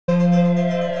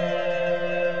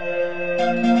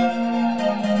What's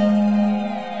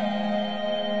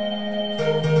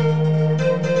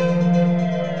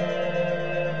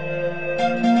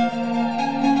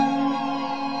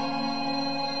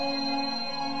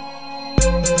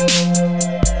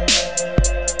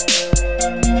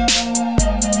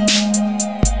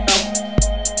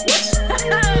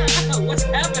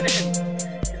happening?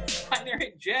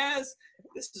 Binary Jazz.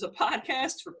 This is a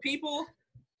podcast for people.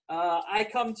 I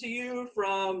come to you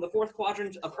from the fourth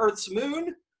quadrant of Earth's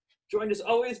moon, joined as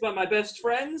always by my best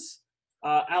friends,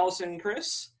 Allison and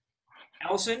Chris.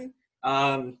 Allison,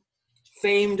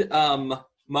 famed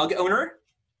mug owner,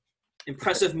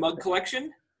 impressive mug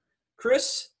collection.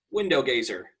 Chris, window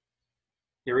gazer.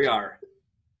 Here we are.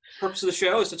 Purpose of the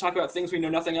show is to talk about things we know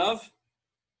nothing of.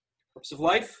 Purpose of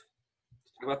life,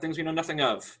 talk about things we know nothing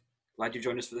of. Glad you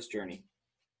joined us for this journey.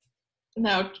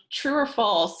 Now, true or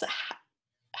false?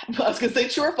 I was going to say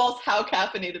true or false, how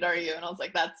caffeinated are you? And I was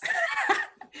like, that's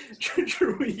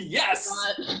true, yes.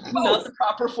 Not the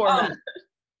proper format.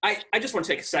 I just want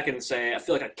to take a second and say I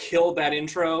feel like I killed that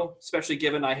intro, especially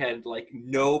given I had like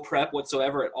no prep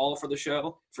whatsoever at all for the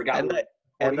show. Forgot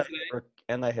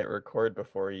and I hit record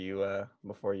before you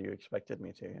expected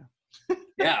me to.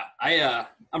 Yeah.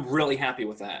 I'm really happy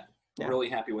with that. Yeah. Really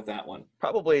happy with that one.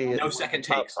 Probably no second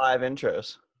takes. Top 5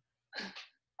 intros.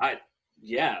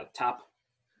 Top.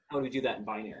 How do we do that in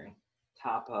binary?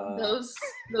 Top. Those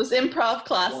improv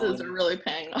classes are really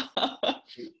paying off.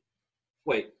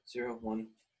 Wait, 0, 1.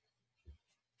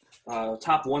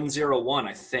 Top 101,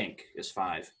 I think, is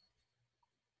 5.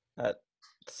 That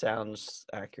sounds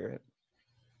accurate.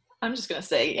 I'm just gonna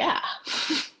say yeah.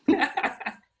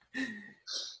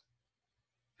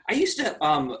 I used to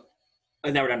I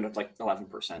never done it like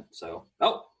 11%. So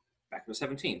back to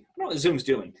 17. I don't know what Zoom's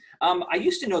doing. I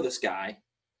used to know this guy.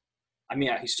 I mean,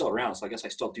 he's still around, so I guess I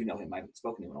still do know him. I haven't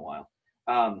spoken to him in a while.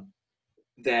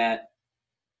 That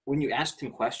when you asked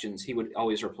him questions, he would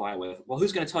always reply with, "Well,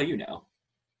 who's going to tell you no?"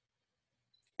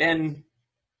 And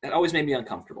that always made me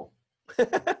uncomfortable.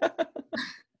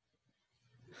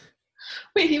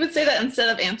 Wait, he would say that instead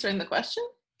of answering the question?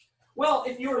 Well,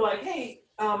 if you were like, "Hey,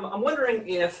 I'm wondering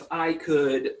if I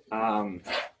could," he owned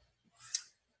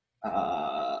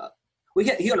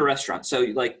a restaurant, so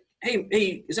like,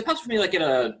 hey, is it possible for me to like get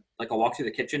a walk through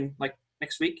the kitchen like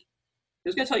next week? He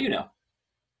was gonna tell you no.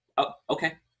 Oh,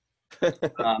 okay. Just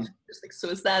like, so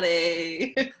is that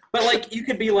a? But like, you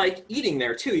could be like eating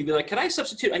there too. You'd be like, "Can I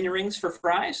substitute onion rings for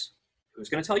fries?" Who's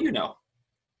gonna tell you no?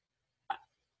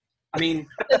 I mean,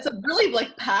 it's a really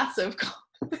like passive.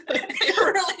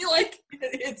 Really, like,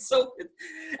 it's so.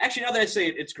 Actually, now that I say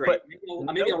it, it's great. But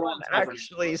maybe no one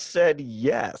actually said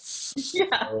yes.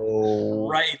 Yeah. So...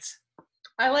 Right.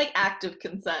 I like active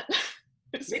consent.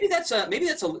 maybe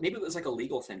it was like a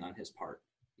legal thing on his part.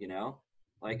 You know,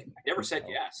 like I never said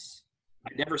yes. I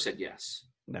never said yes.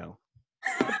 No.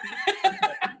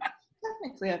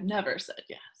 Technically, I've never said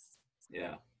yes.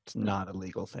 Yeah. It's not a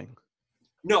legal thing.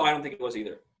 No, I don't think it was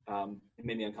either. It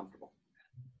made me uncomfortable.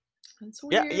 That's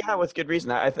weird. Yeah, with good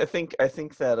reason. I think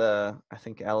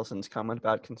Allison's comment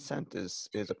about consent is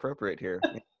appropriate here.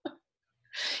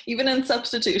 Even in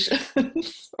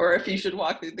substitutions, or if you should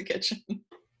walk through the kitchen.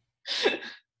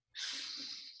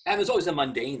 And there's always a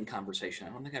mundane conversation. I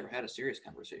don't think I ever had a serious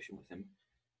conversation with him.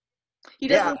 He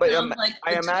doesn't sound like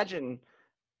I imagine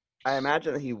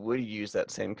that he would use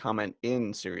that same comment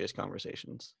in serious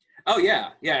conversations. Oh yeah.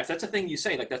 If that's a thing you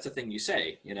say, like that's a thing you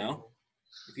say. You know,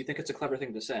 if you think it's a clever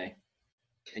thing to say,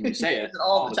 and you say it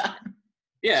all the time.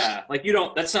 Yeah, like you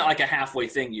don't. That's not like a halfway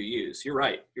thing you use. You're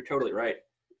right. You're totally right.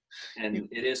 And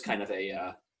it is kind of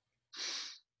a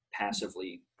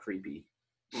passively creepy.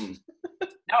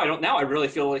 Now I really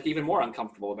feel like even more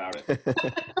uncomfortable about it.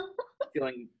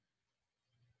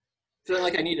 feeling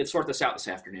like I need to sort this out this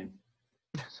afternoon.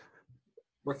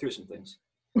 Work through some things.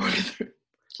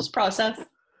 Just process.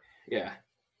 Yeah.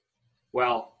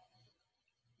 Well,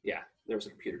 yeah, there was a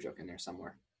computer joke in there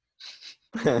somewhere.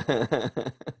 At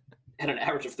an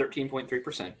average of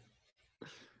 13.3%.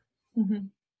 Mm-hmm.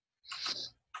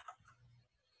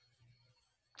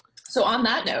 So on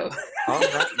that note.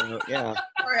 Yeah.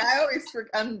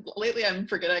 Sorry, lately I'm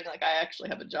forgetting like I actually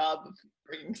have a job of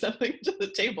bringing something to the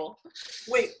table.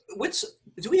 Wait,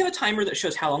 do we have a timer that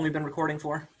shows how long we've been recording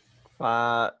for?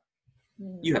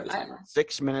 You have the timer.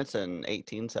 6 minutes and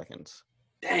 18 seconds.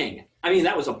 Dang. I mean,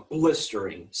 that was a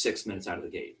blistering 6 minutes out of the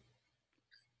gate.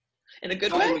 In a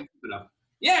good way?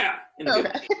 Yeah.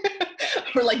 Okay.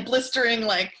 Or like blistering,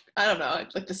 like, I don't know,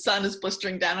 like the sun is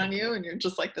blistering down on you and you're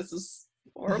just like, this is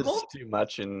horrible. This is too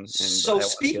much. So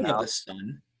speaking of the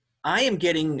sun, I am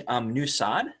getting new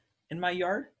sod in my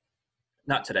yard.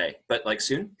 Not today, but like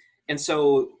soon. And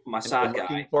so my And sod you're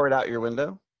looking guy, for it out your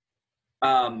window?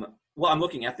 well, I'm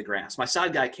looking at the grass. My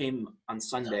sod guy came on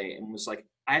Sunday and was like,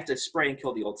 I have to spray and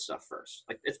kill the old stuff first.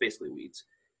 Like, it's basically weeds.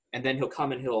 And then he'll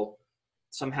come and he'll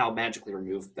somehow magically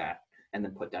remove that and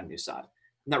then put down new sod.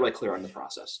 I'm not really clear on the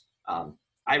process.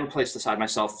 I replaced the sod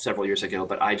myself several years ago,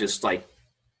 but I just like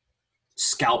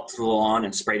scalped the lawn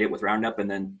and sprayed it with Roundup, and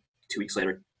then 2 weeks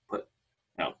later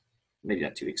maybe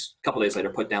not 2 weeks, a couple days later,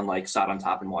 put down like sod on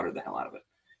top and watered the hell out of it.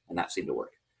 And that seemed to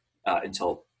work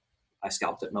until I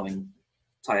scalped it mowing.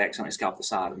 So I accidentally scalped the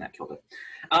sod and that killed it.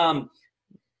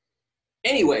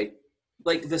 Anyway,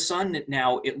 like the sun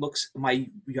now, my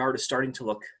yard is starting to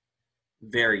look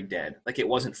very dead. Like it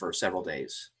wasn't for several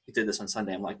days. He did this on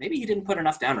Sunday. I'm like, maybe he didn't put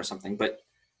enough down or something, but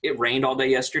it rained all day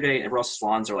yesterday. And everyone else's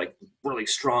lawns are like really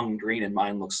strong and green, and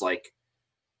mine looks like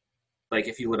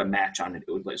if you lit a match on it,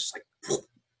 it would just like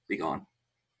be gone.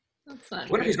 That's not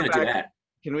What if he's going to do that?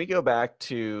 Can we go back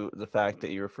to the fact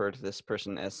that you refer to this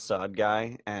person as sod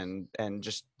guy and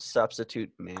just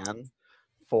substitute man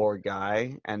for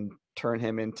guy and turn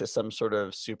him into some sort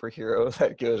of superhero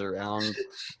that goes around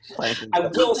planting? I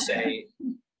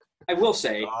will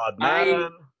say, Sod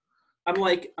man. I'm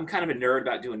kind of a nerd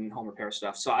about doing home repair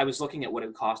stuff. So I was looking at what it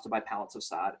would cost to buy pallets of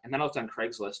sod, and then I looked on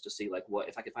Craigslist to see like what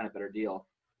if I could find a better deal.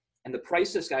 And the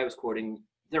price this guy was quoting,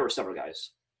 there were several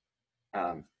guys.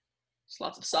 There's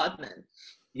lots of sod men.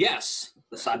 Yes,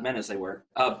 the sod men as they were,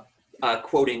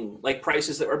 quoting like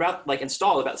prices that were about like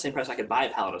installed about the same price I could buy a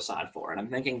pallet of sod for. And I'm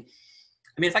thinking,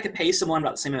 I mean, if I could pay someone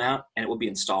about the same amount and it would be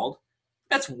installed,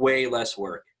 that's way less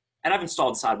work. And I've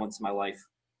installed sod once in my life.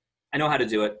 I know how to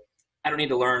do it. I don't need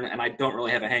to learn, and I don't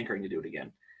really have a hankering to do it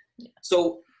again. Yeah.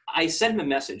 So I sent him a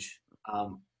message,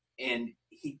 and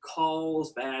he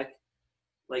calls back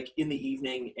like in the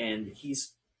evening, and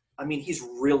he's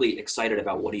really excited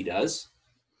about what he does.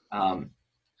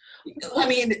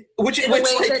 Which in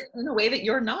a way that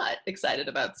you're not excited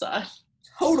about sod.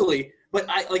 Totally. But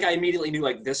I immediately knew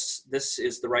like this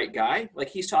is the right guy. Like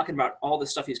he's talking about all the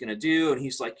stuff he's going to do. And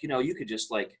he's like, you could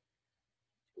just like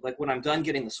when I'm done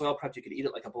getting the soil prepped, you could eat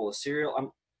it like a bowl of cereal.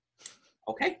 I'm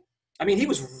okay. I mean, he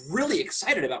was really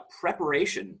excited about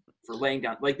preparation for laying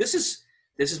down. Like this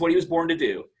is what he was born to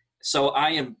do. So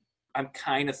I'm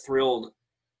kind of thrilled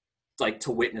like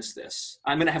to witness this.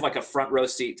 I'm going to have like a front row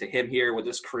seat to him here with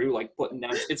this crew, like putting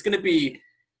down, it's going to be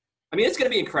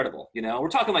incredible. We're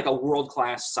talking like a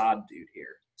world-class sod dude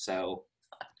here. So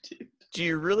do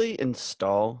you really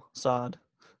install sod?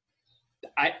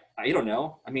 I don't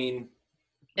know. I mean,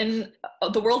 in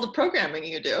the world of programming,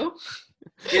 you do.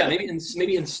 Yeah, maybe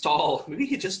install. Maybe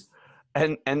you just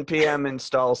npm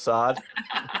install sod.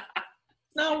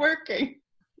 It's not working.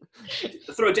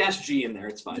 Throw a -G in there.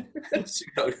 It's fine.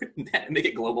 Make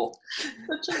it global.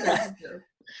 Such a bad joke.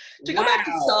 To go back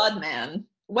to Sod Man,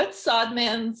 what's Sod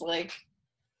Man's like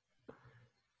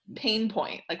pain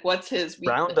point? Like, what's his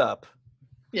weakness? Roundup?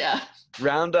 Yeah.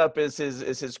 Roundup is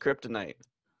his kryptonite.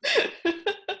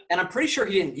 And I'm pretty sure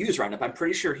he didn't use Roundup. I'm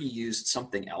pretty sure he used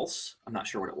something else. I'm not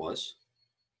sure what it was.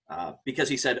 Because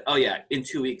he said, oh yeah, in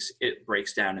 2 weeks it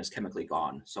breaks down and is chemically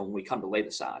gone. So when we come to lay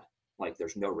the sod, like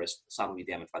there's no risk the sod will be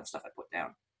damaged by the stuff I put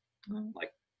down.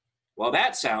 Like, well,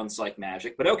 that sounds like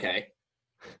magic, but okay.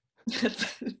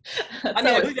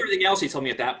 I believe everything else he told me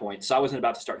at that point, so I wasn't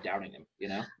about to start doubting him,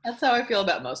 That's how I feel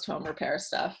about most home repair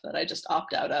stuff that I just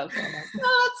opt out of. I'm like,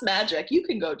 oh, that's magic. You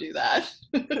can go do that.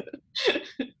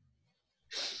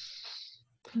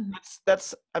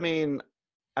 I mean,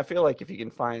 I feel like if you can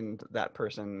find that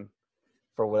person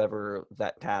for whatever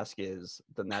that task is,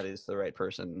 then that is the right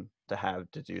person to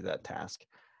have to do that task.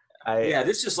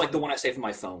 This is like the one I save from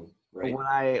my phone, right?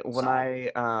 When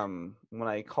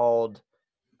I called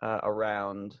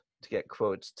around to get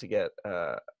quotes to get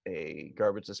a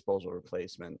garbage disposal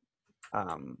replacement,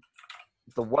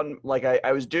 the one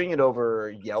I was doing it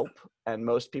over Yelp, and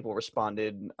most people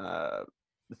responded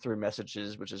through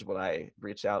messages, which is what I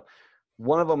reached out.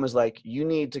 One of them was like, you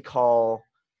need to call,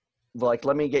 like,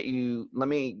 let me get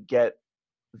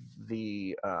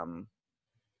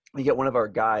one of our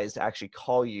guys to actually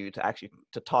call you to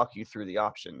talk you through the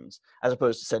options, as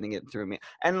opposed to sending it through me.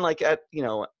 And like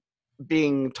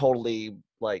being totally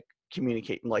like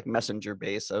communicating like messenger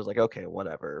based, I was like, okay,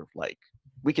 whatever, like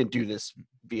we can do this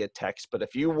via text, but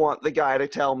if you want the guy to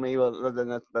tell me, well,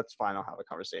 then that's fine. I'll have a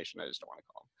conversation. I just don't want to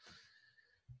call him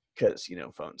because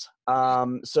phones.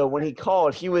 So when he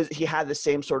called, he had the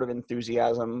same sort of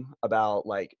enthusiasm about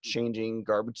like changing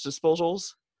garbage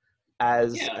disposals,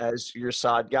 Yeah. as your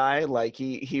sod guy. Like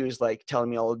he was like telling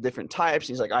me all the different types.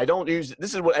 He's like, I don't use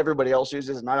this is what everybody else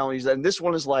uses, and I don't use it. And this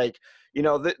one is like, you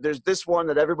know, there's this one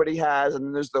that everybody has, and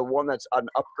then there's the one that's an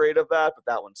upgrade of that, but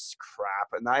that one's crap.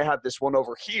 And I have this one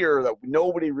over here that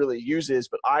nobody really uses,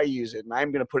 but I use it, and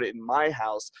I'm gonna put it in my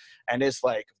house, and it's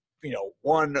like, you know,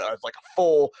 like a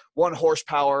full 1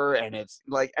 horsepower, and it's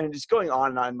like, and it's going on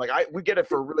and on. Like we get it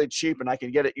for really cheap, and we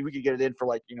could get it in for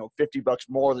like, you know, $50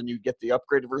 more than you get the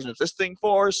upgraded version of this thing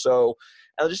for. So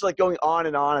I was just like going on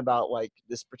and on about like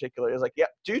this particular. It was like, yeah,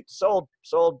 dude, sold.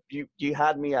 You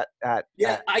had me at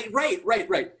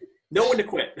right. No one to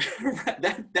quit.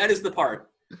 that is the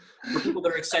part for people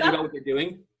that are excited about what they're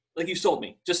doing. Like, you sold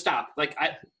me. Just stop. Like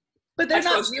But they're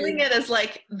not viewing it as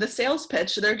like the sales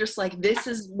pitch. They're just like, this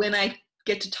is when I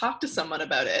get to talk to someone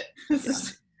about it.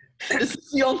 This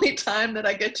is the only time that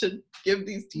I get to give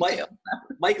these details.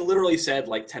 Mike literally said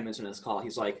like 10 minutes into this call,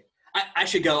 he's like, I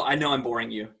should go. I know I'm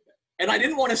boring you. And I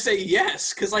didn't want to say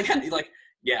yes, because like,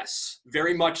 yes,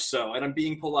 very much so. And I'm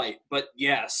being polite, but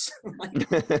yes.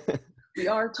 We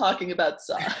are talking about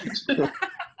sod.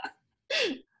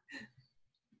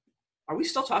 Are we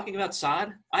still talking about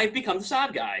sod? I've become the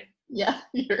sod guy. Yeah,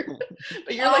 you're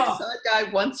like sod guy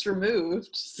once removed.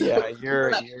 So yeah,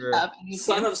 you're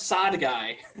son of sod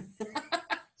guy.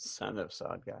 Son of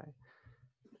sod guy.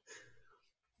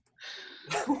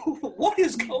 What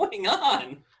is going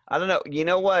on? I don't know. You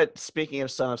know what? Speaking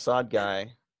of son of sod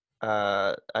guy,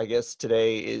 I guess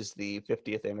today is the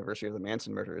 50th anniversary of the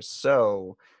Manson murders.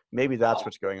 So maybe that's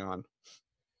what's going on.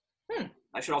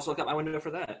 I should also look out my window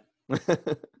for that.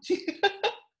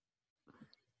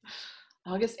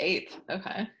 August 8th.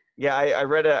 Okay. Yeah, I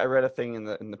read a thing in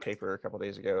the paper a couple of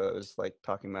days ago that was like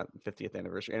talking about the 50th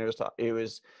anniversary, and it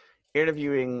was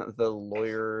interviewing the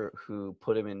lawyer who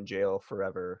put him in jail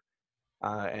forever,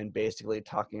 and basically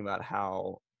talking about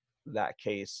how that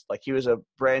case, like, he was a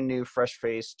brand new, fresh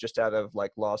face, just out of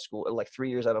like law school, like 3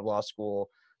 years out of law school,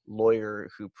 lawyer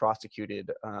who prosecuted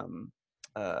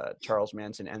Charles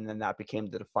Manson, and then that became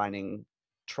the defining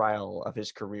trial of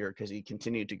his career, because he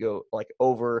continued to go, like,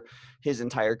 over his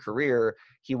entire career,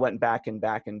 he went back and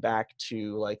back and back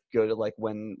to like go to like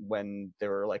when there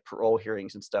were like parole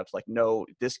hearings and stuff, like, no,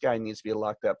 this guy needs to be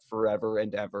locked up forever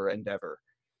and ever and ever.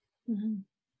 Mm-hmm.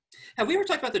 Have we ever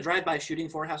talked about the drive-by shooting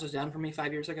 4 houses down from me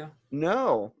 5 years ago?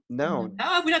 No. No,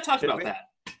 have we not talked about that?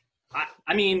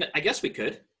 I mean, I guess we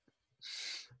could.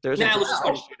 There's a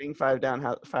shooting 5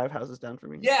 houses down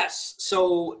from me. Yes.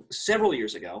 So several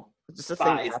years ago. Is this a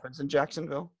thing that happens in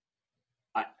Jacksonville?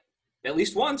 At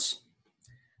least once.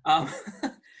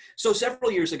 So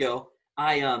several years ago,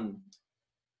 I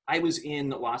was in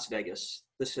Las Vegas.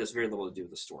 This has very little to do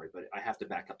with the story, but I have to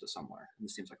back up to somewhere. And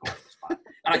this seems like a hard spot.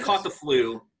 And I caught the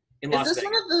flu in Las Vegas. Is this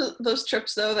one of those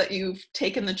trips, though, that you've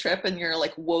taken the trip and you're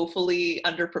like woefully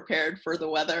underprepared for the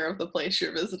weather of the place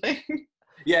you're visiting?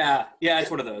 Yeah,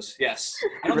 it's one of those. Yes.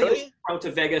 I don't think I went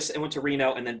to Vegas and went to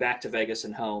Reno and then back to Vegas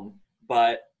and home.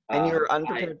 But and you were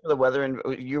unprepared for the weather, and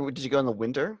did you go in the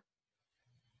winter?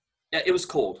 Yeah, it was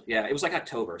cold. Yeah, it was like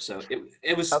October, so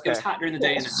it was hot during the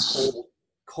day and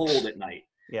cold at night.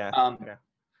 Yeah.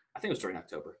 I think it was during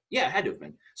October. Yeah, it had to have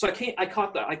been. So I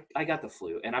got the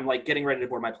flu, and I'm like getting ready to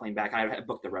board my plane back. I had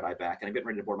booked the red eye back, and I'm getting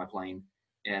ready to board my plane,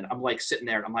 and I'm like sitting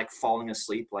there, and I'm like falling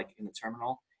asleep like in the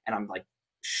terminal, and I'm like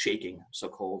shaking. I'm so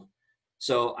cold.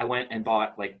 So I went and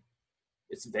bought, like,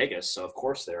 it's Vegas, so of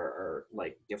course there are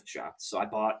like gift shops. So I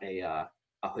bought a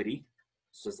hoodie. It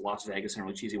says Las Vegas in a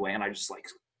really cheesy way, and I just like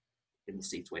in the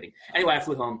seats waiting. Anyway, I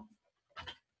flew home,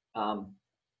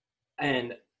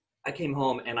 and I came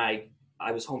home, and I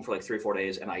was home for like 3 or 4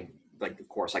 days, and of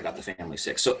course I got the family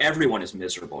sick. So everyone is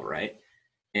miserable, right?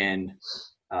 And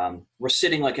we're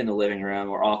sitting like in the living room,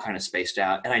 we're all kind of spaced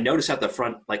out, and I notice at the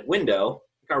front like window,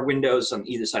 our windows on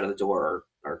either side of the door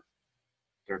are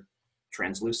they're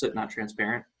translucent, not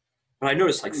transparent. But I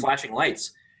noticed like flashing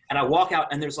lights, and I walk out,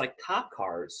 and there's like cop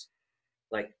cars,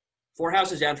 like 4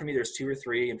 houses down from me. There's 2 or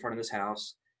 3 in front of this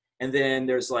house, and then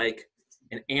there's like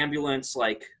an ambulance,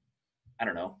 like, I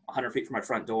don't know, 100 feet from my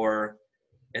front door,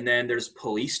 and then there's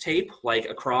police tape like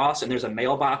across, and there's a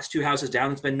mailbox 2 houses down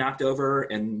that's been knocked over,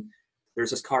 and there's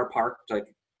this car parked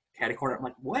like catty corner. I'm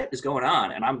like, what is going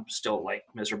on? And I'm still like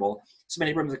miserable. So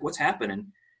many people, like, what's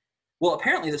happening? Well,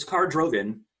 apparently this car drove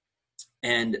in,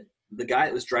 and the guy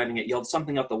that was driving it yelled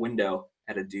something out the window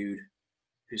at a dude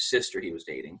whose sister he was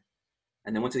dating,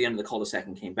 and then went to the end of the cul-de-sac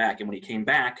and came back. And when he came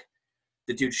back,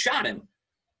 the dude shot him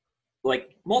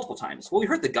like multiple times. Well, we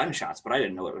heard the gunshots, but I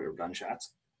didn't know it were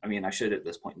gunshots. I mean, I should at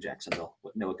this point in Jacksonville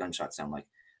know what gunshots sound like.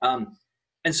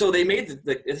 And so they made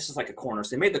this is like a corner.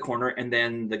 So they made the corner, and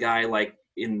then the guy, like,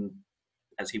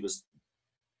 as he was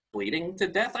bleeding to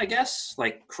death, I guess,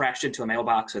 like crashed into a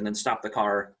mailbox and then stopped the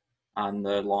car on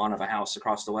the lawn of a house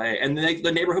across the way. And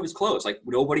the neighborhood was closed. Like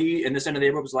nobody in this end of the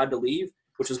neighborhood was allowed to leave,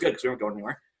 which was good because we weren't going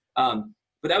anywhere.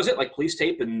 But that was it, like police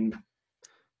tape. And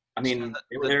I mean,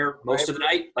 they were there most of the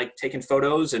night, like taking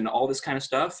photos and all this kind of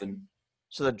stuff. And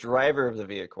so the driver of the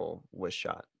vehicle was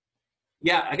shot.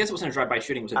 Yeah, I guess it wasn't a drive-by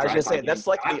shooting. It was a I was drive-by. going to say, that's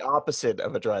like shot. the opposite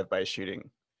of a drive-by shooting.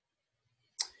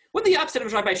 Wouldn't the opposite of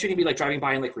a drive-by shooting be like driving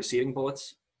by and like receiving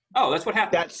bullets? Oh, that's what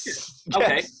happened. That's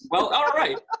okay. Yes. Well, all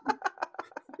right.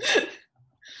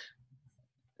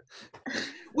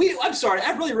 I'm sorry.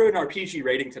 I've really ruined our PG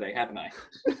rating today, haven't I?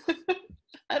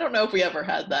 I don't know if we ever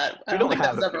had that. I don't think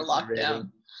that was ever locked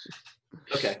down.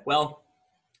 Okay. Well,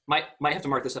 might have to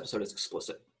mark this episode as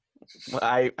explicit. Well,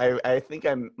 I think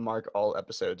I mark all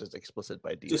episodes as explicit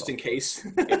by default. Just in case.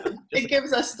 It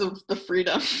gives us the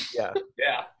freedom. Yeah.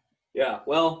 Yeah.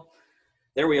 Well,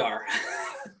 there we are.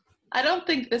 I don't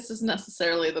think this is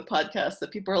necessarily the podcast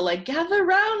that people are like, gather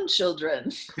round,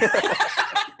 children.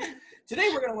 Today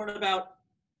we're going to learn about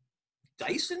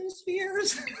Dyson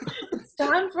spheres. It's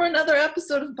time for another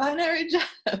episode of Binary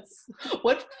Jazz.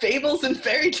 What fables and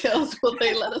fairy tales will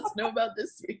they let us know about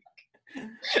this week?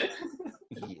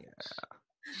 Yeah.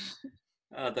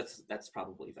 That's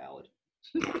probably valid.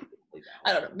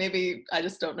 I don't know. Maybe I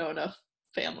just don't know enough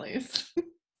families.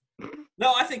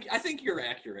 No, I think you're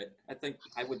accurate. I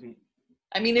wouldn't.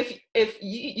 I mean, if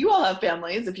you all have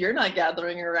families, if you're not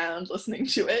gathering around listening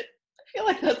to it, I feel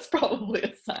like that's probably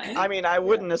a sign. I mean, I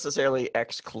wouldn't necessarily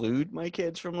exclude my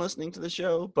kids from listening to the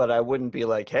show, but I wouldn't be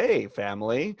like, hey,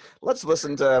 family, let's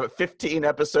listen to 15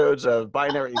 episodes of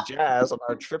Binary Jazz on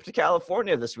our trip to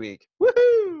California this week.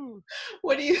 Woohoo!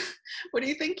 What do you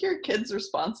think your kids'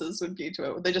 responses would be to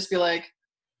it? Would they just be like,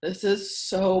 this is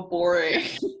so boring?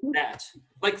 That.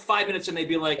 Like 5 minutes and they'd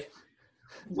be like,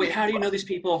 wait, how do you know these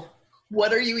people?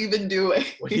 What are you even doing?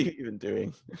 What are you even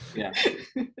doing? Yeah.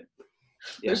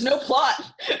 There's no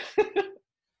plot.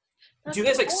 Do you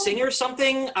guys like sing or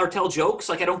something or tell jokes?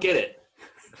 Like I don't get it.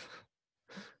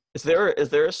 Is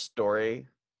there a story?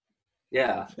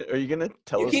 Yeah. Are you gonna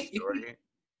tell us a story?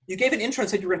 You gave an intro and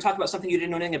said you were going to talk about something you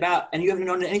didn't know anything about, and you haven't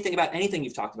known anything about anything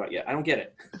you've talked about yet. I don't get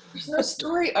it. There's no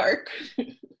story arc.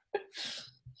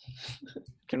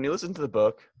 Can we listen to the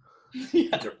book?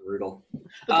 Yeah. They're brutal.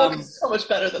 The book is so much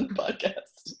better than the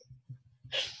podcast.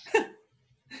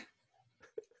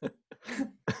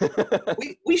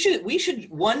 we should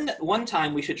one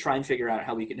time we should try and figure out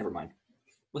how we can. Never mind.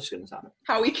 Let's get into the topic.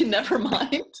 How we can never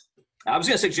mind. I was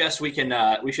going to suggest we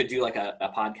should do like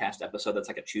a podcast episode that's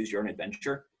like a choose your own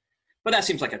adventure, but that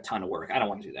seems like a ton of work. I don't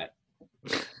want to do that.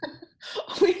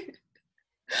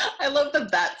 I love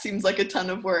that seems like a ton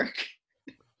of work.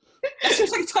 That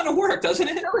seems like a ton of work, doesn't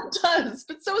it? No, it does.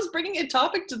 But so is bringing a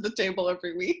topic to the table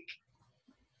every week.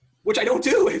 Which I don't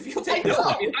do. If you'll take note,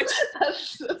 I mean,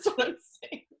 that's what I'm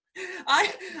saying.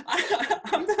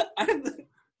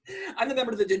 I'm the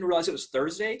member that didn't realize it was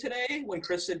Thursday today when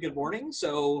Chris said good morning.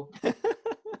 So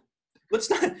let's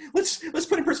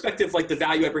put in perspective like the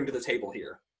value I bring to the table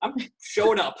here. I'm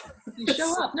showing up. You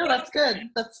show up. No, that's good.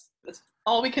 That's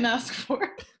all we can ask for.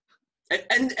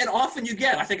 And often you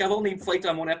get. I think I've only flaked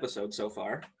on one episode so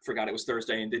far. Forgot it was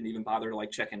Thursday and didn't even bother to like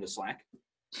check into Slack.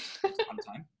 On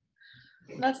time.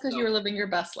 That's because you were living your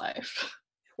best life.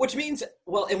 Which means,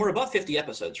 well, and we're above 50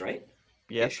 episodes, right?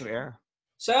 Yes, we are.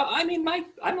 So I mean,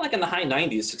 I'm like in the high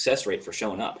 90s success rate for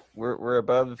showing up. We're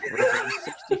above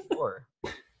 64.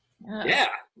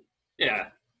 Yeah.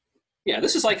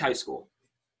 This is like high school.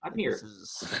 I'm here.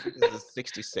 This is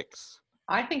 66.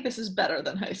 I think this is better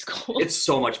than high school. It's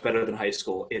so much better than high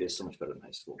school. It is so much better than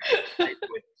high school.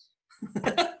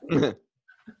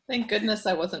 Thank goodness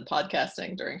I wasn't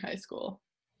podcasting during high school.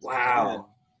 Wow.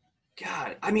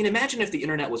 God. I mean, imagine if the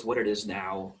internet was what it is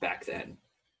now back then.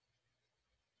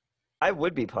 I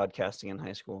would be podcasting in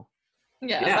high school.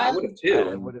 Yeah, I would have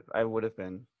too. I would have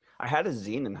been. I had a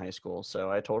zine in high school,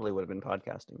 so I totally would have been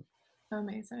podcasting.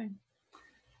 Amazing.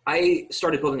 I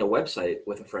started building a website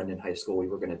with a friend in high school. We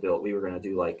were going to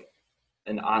do like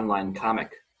an online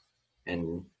comic,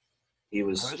 and he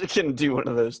was. I was going to do one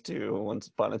of those too once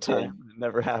upon a time. Yeah. It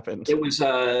never happened. It was.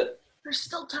 There's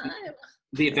still time.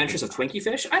 The Adventures of Twinkie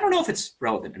Fish. I don't know if it's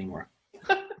relevant anymore.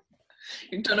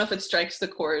 You don't know if it strikes the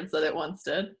chords that it once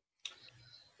did.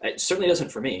 It certainly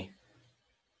doesn't for me.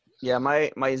 Yeah,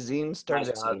 my zine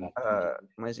started out.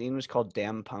 My zine was called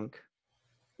Damn Punk.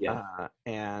 Yeah.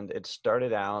 And it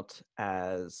started out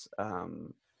as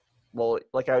well,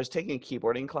 like I was taking a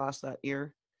keyboarding class that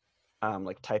year,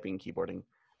 like typing keyboarding.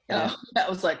 Oh, that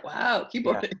was like, wow,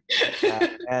 keyboarding.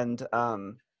 Yeah.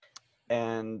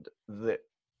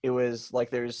 it was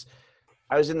like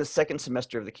I was in the second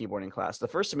semester of the keyboarding class. The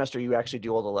first semester, you actually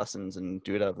do all the lessons and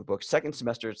do it out of a book. Second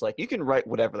semester, it's like you can write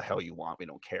whatever the hell you want. We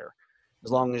don't care,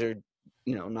 as long as you're,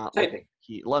 not Typing.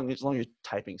 as long as you're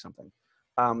typing something.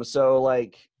 So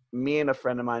like me and a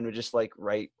friend of mine would just like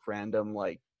write random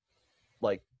like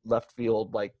left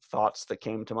field like thoughts that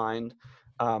came to mind.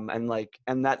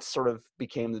 And that sort of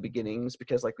became the beginnings,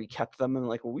 because like we kept them and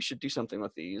like, well, we should do something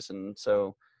with these. And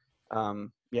so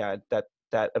yeah,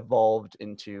 that evolved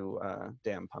into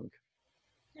Damn Punk.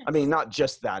 Yes. I mean, not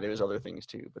just that, it was other things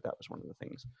too, but that was one of the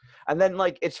things. And then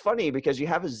like it's funny because you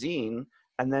have a zine,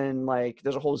 and then like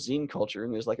there's a whole zine culture,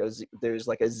 and there's like a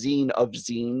zine of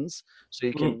zines, so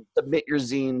you can submit your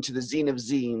zine to the zine of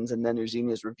zines, and then your zine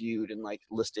is reviewed and like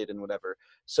listed and whatever.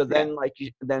 So then like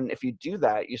then if you do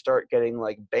that, you start getting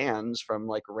like bands from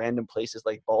like random places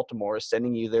like Baltimore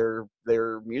sending you their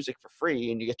music for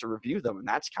free, and you get to review them, and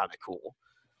that's kind of cool.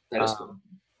 That is cool.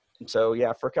 So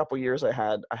yeah, for a couple of years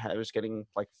I was getting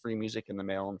like free music in the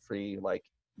mail and free like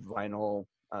vinyl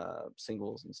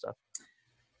singles and stuff.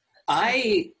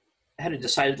 I had a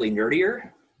decidedly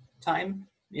nerdier time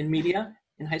in media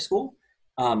in high school.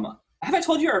 Have I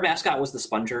told you our mascot was the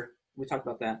Sponger? We talked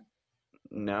about that.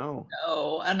 No.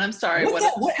 No, and I'm sorry.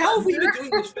 How have we been doing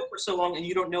this show for so long and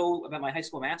you don't know about my high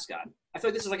school mascot? I feel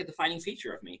like this is like a defining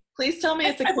feature of me. Please tell me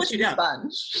it's a I've let you down.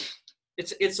 sponge.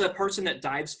 It's a person that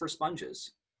dives for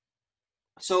sponges.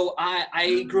 So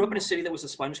I grew up in a city that was the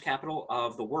sponge capital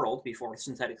of the world before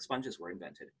synthetic sponges were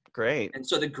invented. Great. And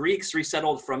so the Greeks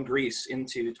resettled from Greece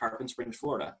into Tarpon Springs,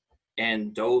 Florida,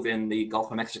 and dove in the Gulf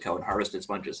of Mexico and harvested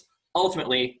sponges.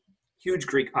 Ultimately, huge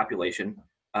Greek population.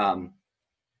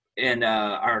 And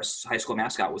our high school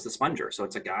mascot was the Sponger. So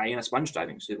it's a guy in a sponge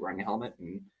diving suit wearing a helmet,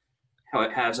 and how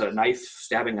it has a knife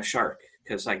stabbing a shark,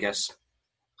 because I guess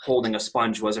holding a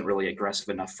sponge wasn't really aggressive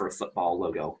enough for a football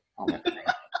logo helmet.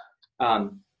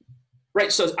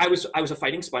 Right, so I was a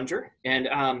fighting sponger, and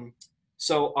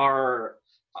so our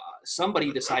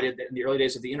somebody decided that in the early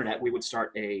days of the internet we would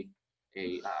start a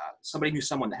somebody knew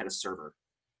someone that had a server,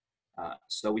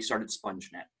 so we started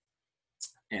SpongeNet,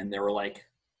 and there were like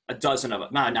a dozen of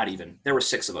us, not even, there were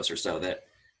 6 of us or so that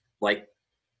like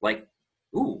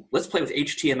ooh, let's play with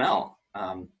HTML,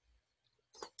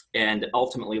 and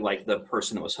ultimately like the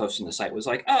person that was hosting the site was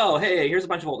like, oh hey, here's a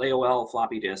bunch of old AOL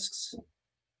floppy disks.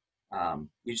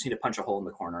 You just need to punch a hole in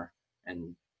the corner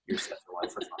and you're set for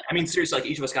life. I mean, seriously, like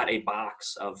each of us got a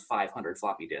box of 500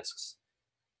 floppy disks.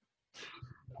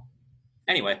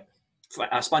 Anyway,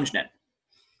 SpongeNet.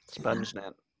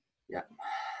 SpongeNet. Yeah.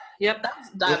 Yep. That's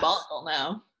diabolical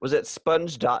now. Was it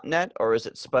sponge.net or is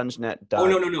it spongenet? Oh,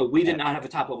 no. We did not have a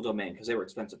top-level domain because they were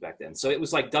expensive back then. So it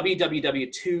was like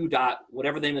www2.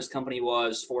 Whatever the name of this company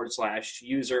was,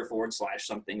 /user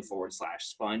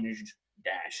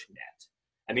 /something/sponge-net.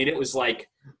 I mean, it was like,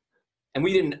 and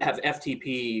we didn't have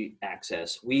FTP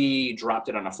access. We dropped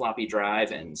it on a floppy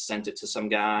drive and sent it to some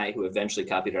guy who eventually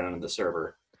copied it onto the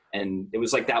server. And it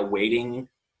was like that waiting,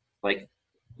 like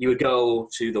you would go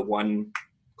to the one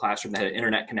classroom that had an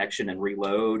internet connection and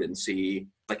reload and see,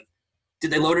 like, did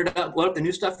they load up the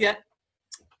new stuff yet?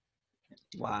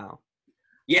 Wow.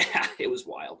 Yeah, it was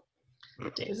wild.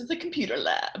 Days of the computer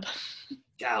lab.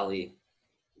 Golly.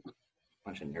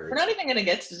 Bunch of nerds. We're not even going to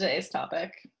get to today's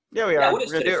topic. Yeah, we are. We're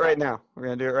going to do it right now. We're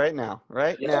going to do it right now.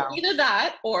 Right now. Either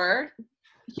that, or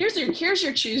here's your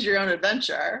choose your own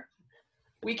adventure.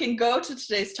 We can go to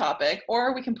today's topic,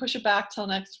 or we can push it back till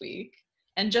next week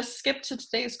and just skip to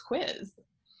today's quiz.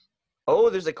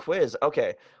 Oh, there's a quiz.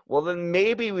 Okay. Well, then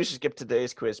maybe we should skip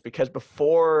today's quiz, because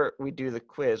before we do the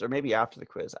quiz, or maybe after the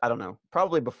quiz, I don't know.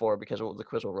 Probably before, because the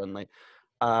quiz will run late.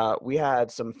 We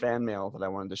had some fan mail that I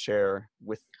wanted to share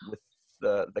with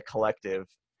the collective.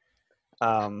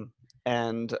 So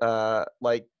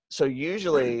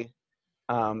usually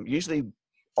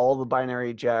all the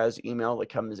Binary Jazz email that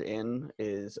comes in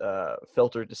is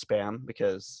filtered to spam,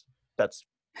 because that's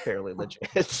fairly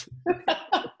legit.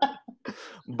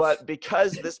 But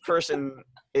because this person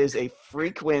is a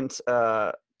frequent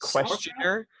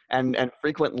questioner and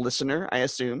frequent listener, I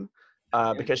assume,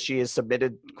 because she has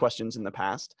submitted questions in the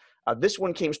past, this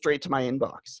one came straight to my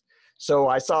inbox. So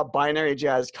I saw Binary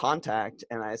Jazz contact,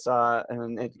 and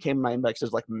and it came in my inbox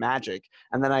as like magic.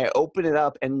 And then I opened it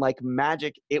up, and like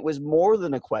magic, it was more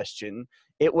than a question.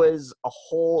 It was a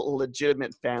whole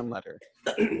legitimate fan letter.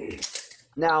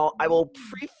 Now, I will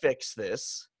prefix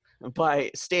this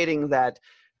by stating that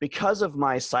because of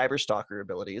my cyberstalker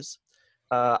abilities,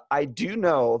 I do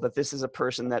know that this is a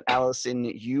person that, Allison,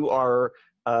 you are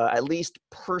at least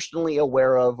personally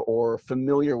aware of or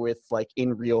familiar with, like,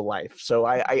 in real life. So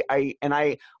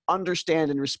I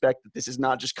understand and respect that this is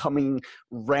not just coming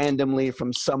randomly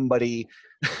from somebody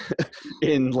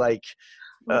in, like,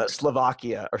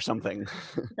 Slovakia or something.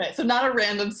 Okay, so not a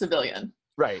random civilian.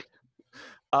 Right.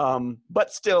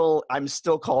 But still, I'm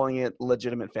still calling it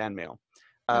legitimate fan mail.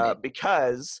 Okay.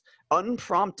 Because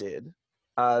unprompted,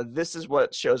 this is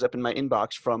what shows up in my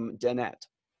inbox from Danette.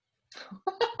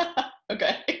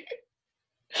 Okay.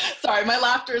 Sorry, my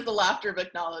laughter is the laughter of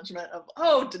acknowledgement of,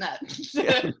 oh,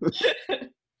 Danette.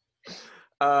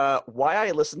 Why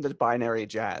I listen to binary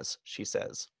jazz, she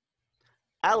says.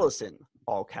 Allison,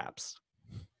 all caps.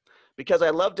 Because I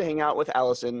love to hang out with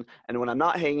Allison, and when I'm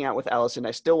not hanging out with Allison,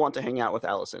 I still want to hang out with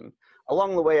Allison.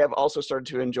 Along the way, I've also started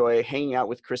to enjoy hanging out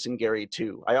with Chris and Gary,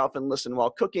 too. I often listen while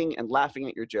cooking and laughing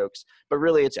at your jokes, but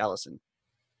really it's Allison.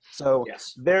 So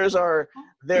Yes. there's our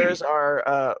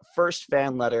first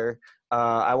fan letter.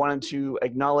 I wanted to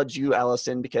acknowledge you,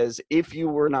 Allison, because if you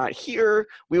were not here,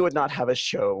 we would not have a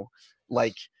show.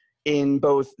 Like, in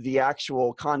both the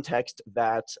actual context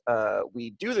that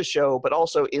we do the show, but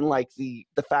also in, like, the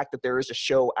fact that there is a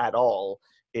show at all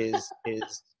is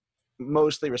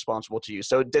mostly responsible to you.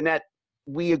 So Danette,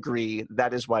 we agree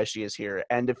that is why she is here.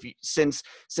 And if you, since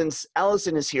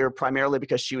Allison is here primarily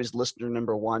because she was listener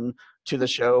number 1 to the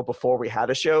show before we had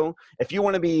a show, if you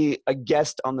want to be a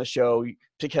guest on the show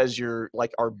because you're,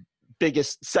 like, our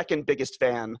second biggest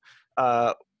fan,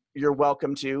 you're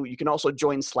welcome to. You can also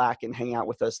join Slack and hang out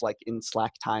with us, like, in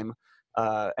Slack time.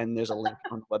 And there's a link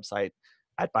on the website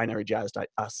at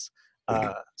binaryjazz.us.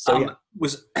 So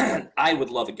yeah. I would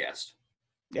love a guest.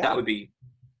 Yeah. That would be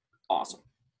awesome.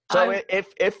 So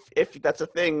if that's a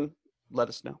thing, let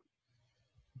us know.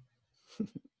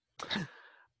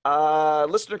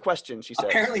 Listener question, she says.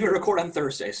 Apparently we record on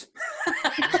Thursdays.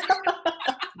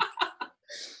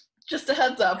 Just a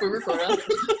heads up, we record on.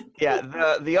 Yeah,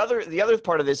 the other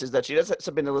part of this is that she does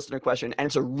submit a listener question, and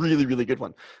it's a really, really good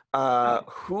one.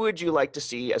 Who would you like to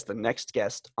see as the next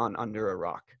guest on Under a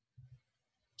Rock?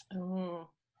 Oh.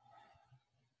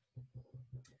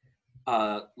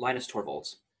 Linus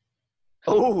Torvalds.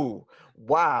 Oh,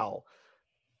 wow.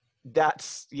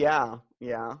 That's yeah.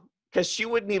 Because she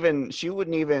wouldn't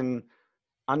even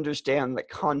understand the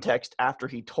context after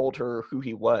he told her who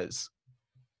he was.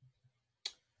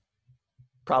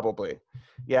 Probably.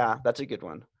 Yeah, that's a good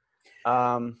one.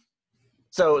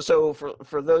 So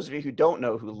for those of you who don't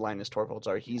know who Linus Torvalds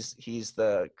are, he's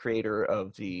the creator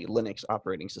of the Linux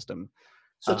operating system.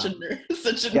 Such a nerd.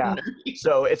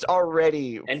 So it's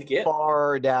already And Git.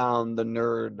 far down the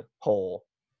nerd hole.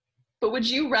 But would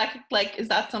you is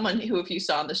that someone who, if you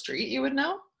saw on the street, you would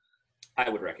know? I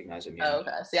would recognize him. Yeah. Oh,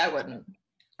 okay. See, I wouldn't.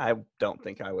 I don't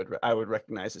think I would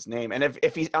recognize his name. And if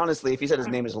he said his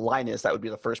name is Linus, that would be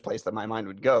the first place that my mind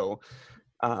would go.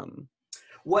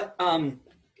 Well,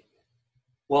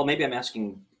 maybe I'm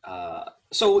asking,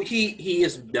 so he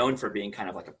is known for being kind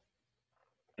of like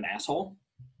an asshole,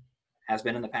 has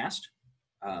been in the past.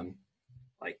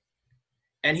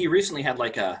 And he recently had,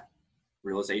 like, a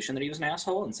realization that he was an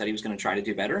asshole and said he was going to try to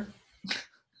do better.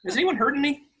 Has anyone heard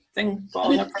anything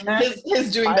following up from that?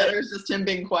 His doing better is just him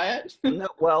being quiet? No,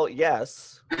 well,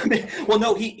 yes. Well,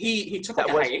 no, he took, like,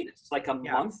 a hiatus, like a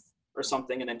month or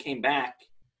something, and then came back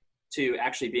to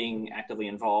actually being actively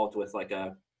involved with, like,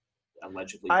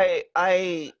 allegedly.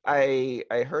 I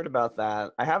heard about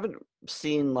that. I haven't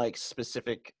seen, like,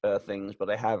 specific things,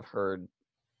 but I have heard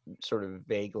sort of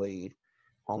vaguely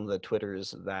on the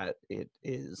Twitters that it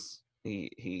is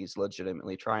he's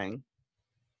legitimately trying.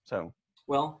 So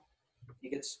well, he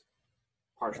gets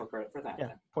partial credit for that.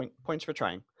 Yeah, points for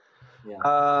trying.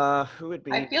 Yeah. Who would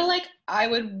be? I feel like I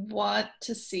would want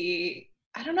to see.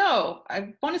 I don't know.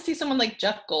 I want to see someone like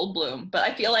Jeff Goldblum, but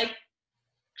I feel like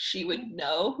she would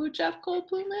know who Jeff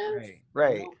Goldblum is.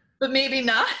 Right. But maybe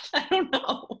not. I don't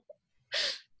know.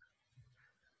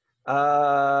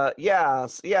 Yeah,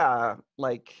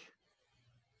 like,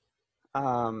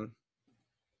 who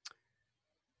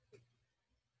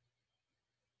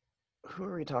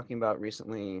are we talking about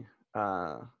recently?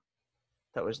 That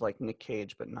was like Nick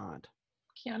Cage, but not.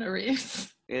 Keanu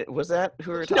Reeves. Was that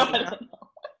who we were talking about? I don't know.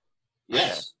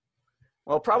 Yes.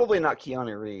 Well, probably not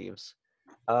Keanu Reeves.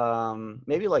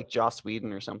 Maybe like Joss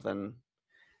Whedon or something.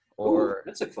 Or Ooh,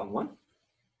 that's a fun one.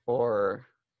 Or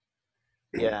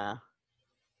yeah.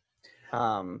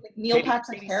 Like Neil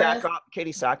Patrick Harris.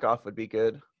 Katie Sackhoff would be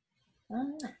good.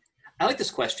 I like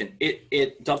this question.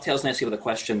 It dovetails nicely with a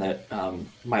question that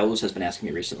my oldest has been asking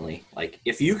me recently. Like,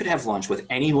 if you could have lunch with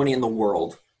anybody in the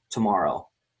world tomorrow,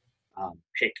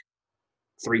 pick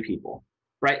 3 people,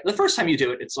 right? The first time you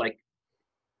do it, it's like,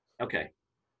 okay,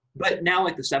 But now,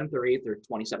 like the 7th or 8th or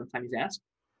 27th time he's asked,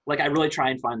 like I really try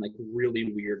and find like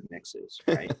really weird mixes,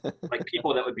 right? Like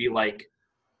people that would be like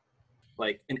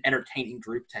an entertaining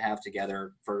group to have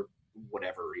together for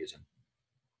whatever reason.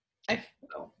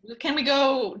 So. Can we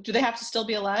go? Do they have to still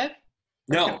be alive?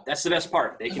 No, that's the best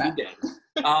part. They can be dead.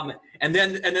 And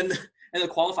then the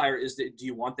qualifier is that do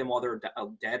you want them while they're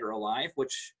dead or alive?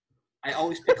 Which I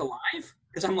always pick alive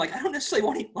because I'm like I don't necessarily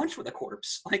want to eat lunch with a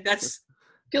corpse. Like that's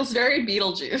feels very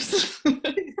Beetlejuice.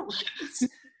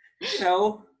 You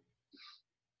know,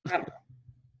 I don't know.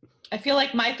 I feel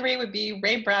like my 3 would be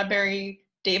Ray Bradbury,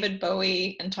 David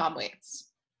Bowie, and Tom Waits.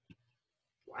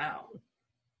 Wow.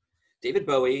 David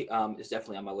Bowie is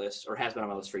definitely on my list, or has been on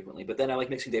my list frequently. But then I like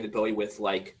mixing David Bowie with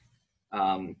like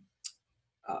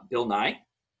Bill Nye.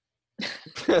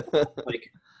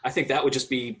 Like I think that would just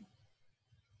be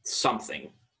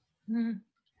something.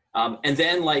 Mm-hmm. And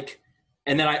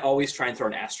then I always try and throw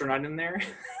an astronaut in there.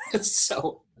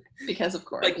 So because of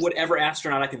course, like whatever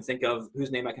astronaut I can think of, whose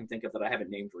name I can think of that I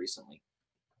haven't named recently.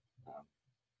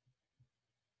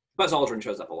 Buzz Aldrin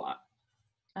shows up a lot.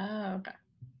 Oh, okay.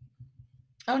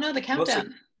 Oh no, the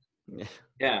countdown.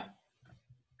 Yeah.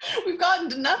 We've gotten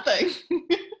to nothing.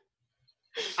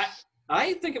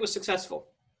 I think it was successful.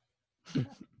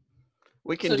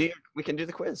 We can do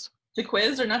the quiz. The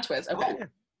quiz or not quiz? Okay. Oh, yeah.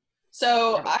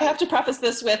 So I have to preface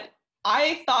this with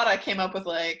I thought I came up with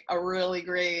like a really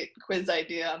great quiz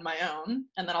idea on my own,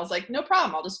 and then I was like, no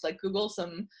problem. I'll just like Google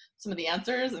some of the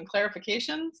answers and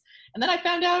clarifications, and then I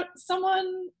found out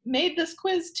someone made this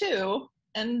quiz too,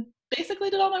 and basically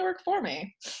did all my work for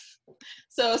me.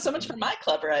 So much for my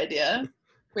clever idea,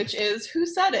 which is who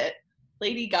said it,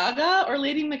 Lady Gaga or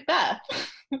Lady Macbeth?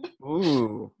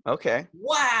 Ooh, okay.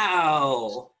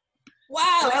 Wow,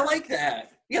 I like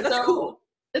that. Yeah, that's cool.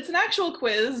 It's an actual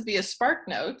quiz via Spark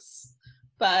Notes,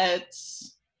 but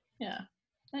yeah,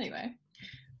 anyway.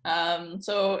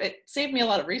 So it saved me a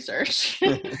lot of research.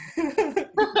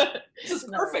 This is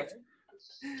perfect.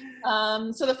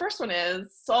 So the first one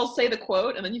is, so I'll say the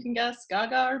quote and then you can guess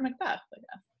Gaga or Macbeth, I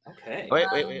guess. Okay.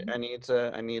 Wait. I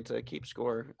need to keep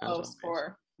score.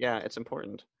 Score. Yeah, it's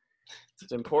important.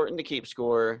 It's important to keep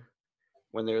score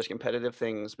when there's competitive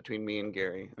things between me and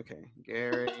Gary. Okay,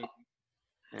 Gary.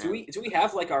 Do we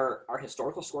have like our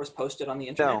historical scores posted on the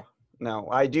internet? No.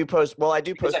 I do post. Well, I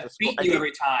do post. I beat you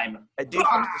every time. I do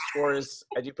post the scores.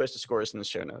 I do post the scores in the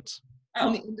show notes.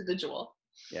 On the individual.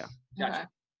 Yeah. Gotcha.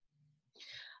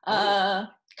 Okay.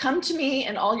 Come to me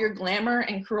in all your glamour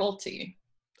and cruelty.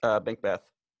 Macbeth.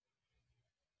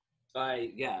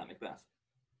 Macbeth.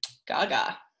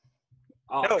 Gaga.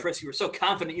 Oh, no. Chris, you were so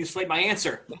confident you slayed my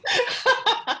answer.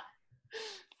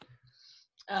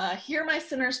 Hear my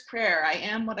sinner's prayer. I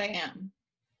am what I am.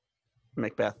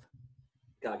 Macbeth.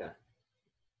 Gaga.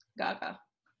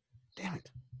 Damn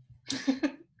it.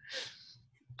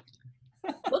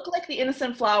 Look like the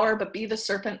innocent flower, but be the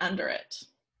serpent under it.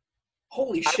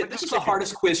 Holy shit, this is the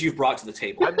hardest quiz you've brought to the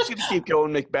table. I'm just going to keep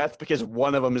going Macbeth because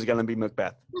one of them is going to be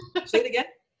Macbeth. Say it again.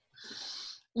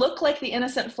 Look like the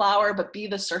innocent flower, but be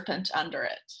the serpent under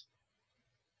it.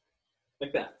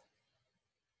 Macbeth.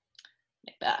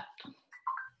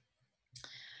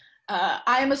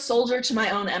 I am a soldier to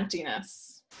my own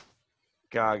emptiness.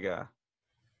 Gaga.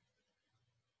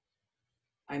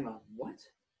 I'm a what?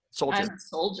 Soldier. I'm a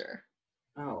soldier.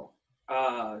 Oh.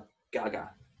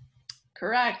 Gaga.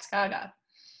 Correct, Gaga.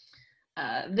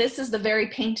 This is the very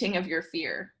painting of your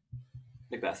fear.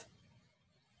 Macbeth.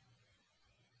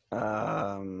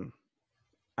 I'm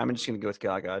just going to go with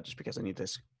Gaga just because I need to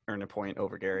earn a point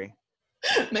over Gary.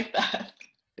 Macbeth.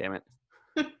 Damn it.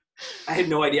 I had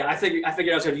no idea. I figured I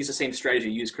was going to use the same strategy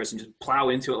you used, Chris, and just plow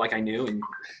into it like I knew and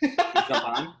jump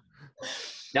on.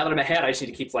 Now that I'm ahead, I just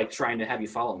need to keep like trying to have you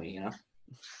follow me, you know?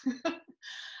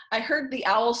 I heard the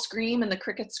owl scream and the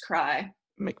crickets cry.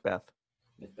 Macbeth.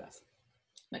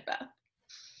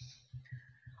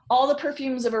 All the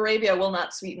perfumes of Arabia will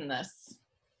not sweeten this.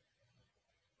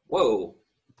 Whoa.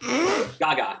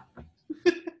 Gaga.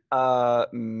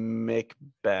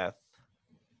 Macbeth.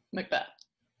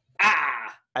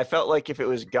 Ah! I felt like if it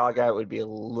was Gaga, it would be a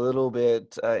little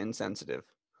bit insensitive.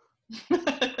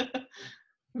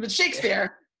 But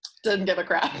Shakespeare didn't give a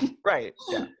crap. Right,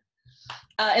 yeah.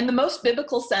 In the most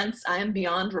biblical sense, I am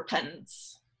beyond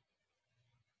repentance.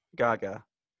 Gaga.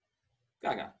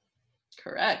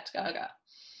 Correct, Gaga.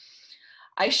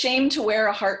 I shame to wear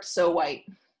a heart so white.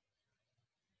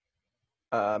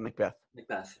 Macbeth.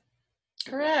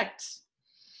 Correct.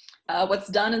 What's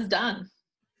done is done.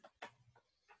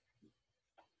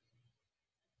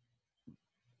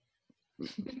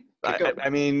 I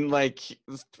mean, like,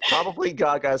 probably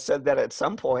Gaga said that at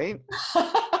some point.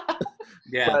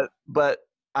 Yeah. But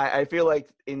I feel like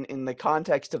in the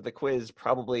context of the quiz,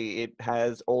 probably it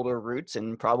has older roots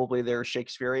and probably they're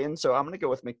Shakespearean. So I'm gonna go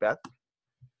with Macbeth.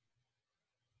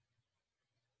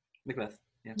 Macbeth.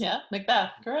 Yeah. Yeah,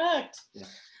 Macbeth. Correct.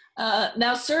 Yeah.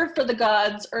 Now serve for the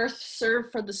gods, earth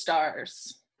serve for the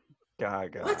stars.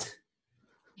 Gaga. What?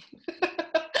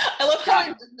 I love how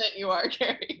indignant you are,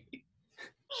 Gary.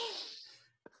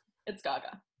 It's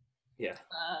Gaga. Yeah.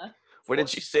 What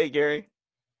did you say, Gary?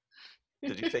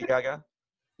 Did you say Gaga?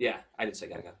 Yeah, I did say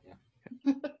Gaga.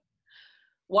 Yeah.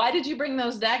 Why did you bring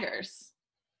those daggers?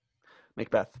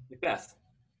 Macbeth. Macbeth.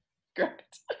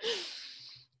 Correct.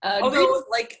 Although,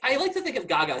 like, I like to think of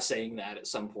Gaga saying that at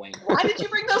some point. Why did you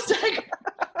bring those daggers?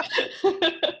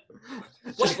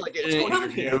 Just like in an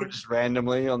interview, just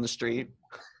randomly on the street.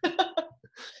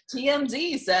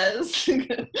 TMZ says,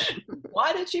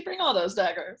 why did she bring all those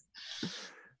daggers?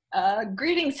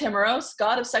 Greetings, Himeros,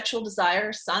 god of sexual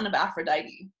desire, son of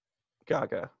Aphrodite.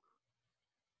 Gaga.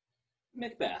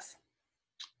 Macbeth.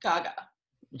 Gaga.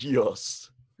 Yes.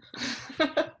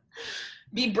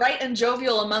 Be bright and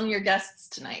jovial among your guests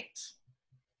tonight.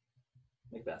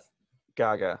 Macbeth.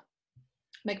 Gaga.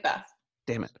 Macbeth.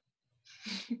 Damn it.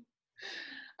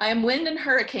 I am wind and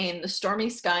hurricane, the stormy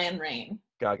sky and rain.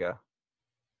 Gaga.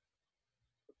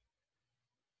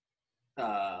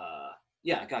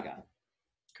 Yeah, Gaga.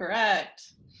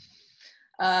 Correct.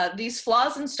 These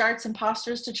flaws and starts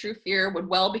imposters to true fear would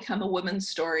well become a woman's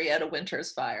story at a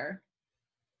winter's fire.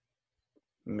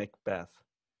 Macbeth.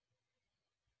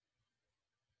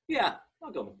 Yeah,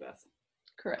 I'll go Macbeth.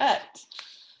 Correct.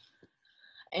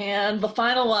 And the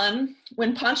final one,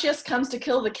 when Pontius comes to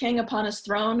kill the king upon his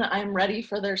throne, I am ready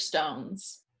for their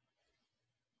stones.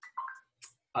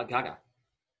 Gaga.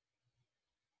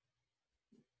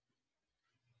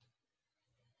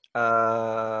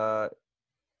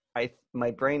 My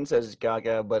brain says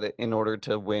Gaga, but in order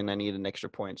to win, I need an extra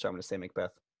point, so I'm going to say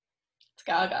Macbeth. It's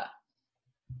Gaga.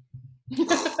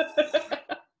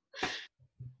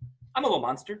 I'm a little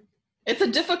monster. It's a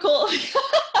difficult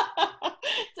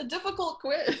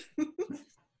quiz.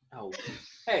 Oh,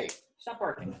 hey, stop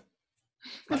barking.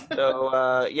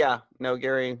 So no,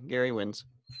 Gary wins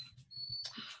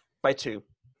by 2.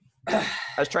 I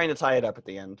was trying to tie it up at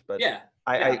the end, but Yeah.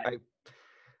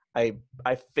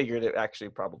 I figured it actually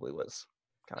probably was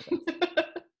Gaga.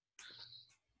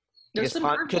 There's some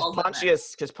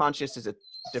curveballs Because Pontius is a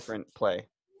different play.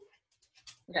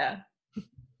 Yeah.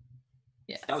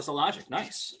 Yeah. That was the logic.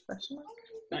 Nice. Question mark?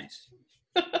 Nice.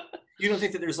 You don't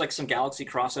think that there's like some galaxy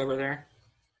crossover there?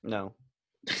 No,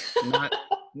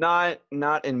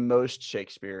 not in most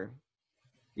Shakespeare.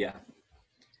 Yeah.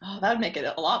 Oh, that would make it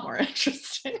a lot more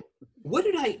interesting. What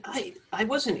did I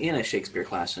wasn't in a Shakespeare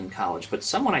class in college, but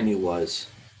someone I knew was,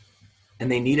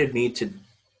 and they needed me to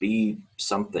be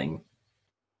something.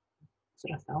 Is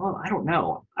it Othello? I don't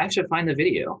know. I should find the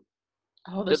video.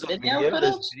 Oh, there's video footage?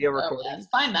 There's video recording? Yes,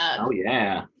 find that. Oh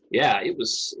yeah. Yeah, it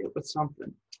was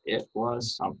something. It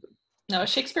was something. No, a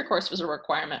Shakespeare course was a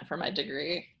requirement for my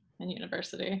degree in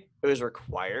university. It was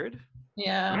required?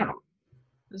 Yeah. Wow.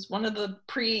 It was one of the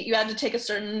you had to take a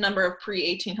certain number of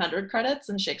pre-1800 credits,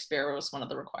 and Shakespeare was one of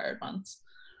the required ones.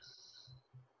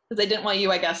 Because they didn't want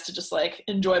you, I guess, to just like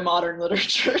enjoy modern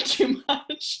literature too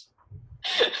much.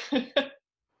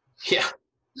 Yeah.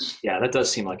 Yeah, that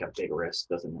does seem like a big risk,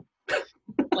 doesn't it?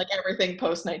 Like everything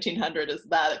post-1900 is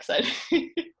that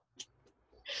exciting.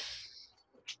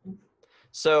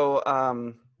 So,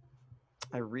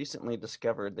 I recently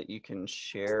discovered that you can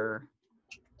share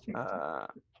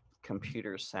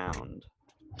computer sound.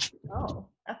 Oh,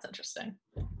 that's interesting.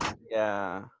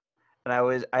 Yeah,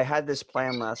 and I had this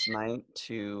plan last night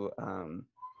to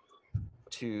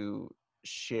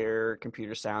share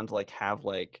computer sound, like have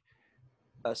like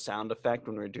a sound effect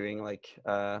when we're doing like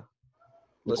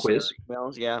listener quiz?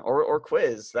 emails, yeah, or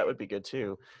quiz. That would be good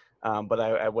too. But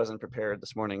I wasn't prepared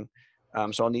this morning,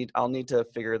 so I'll need to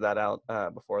figure that out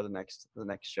before the next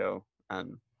show.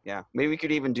 Yeah, maybe we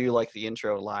could even do like the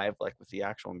intro live, like with the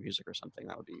actual music or something.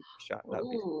 That would be shot.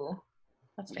 Ooh,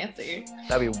 that's fancy.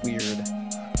 That'd be weird.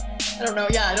 I don't know.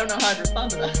 Yeah, I don't know how I'd respond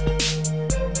to that.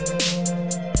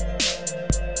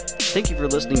 Thank you for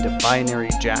listening to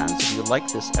Binary Jazz. If you like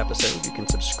this episode, you can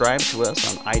subscribe to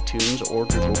us on iTunes or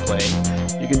Google Play.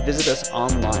 You can visit us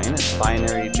online at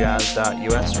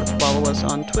binaryjazz.us or follow us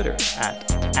on Twitter at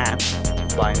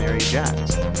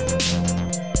BinaryJazz.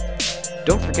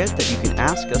 Don't forget that you can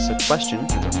ask us a question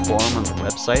through the forum on the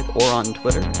website or on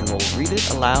Twitter, and we'll read it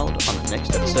aloud on the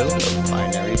next episode of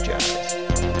Binary Jazz.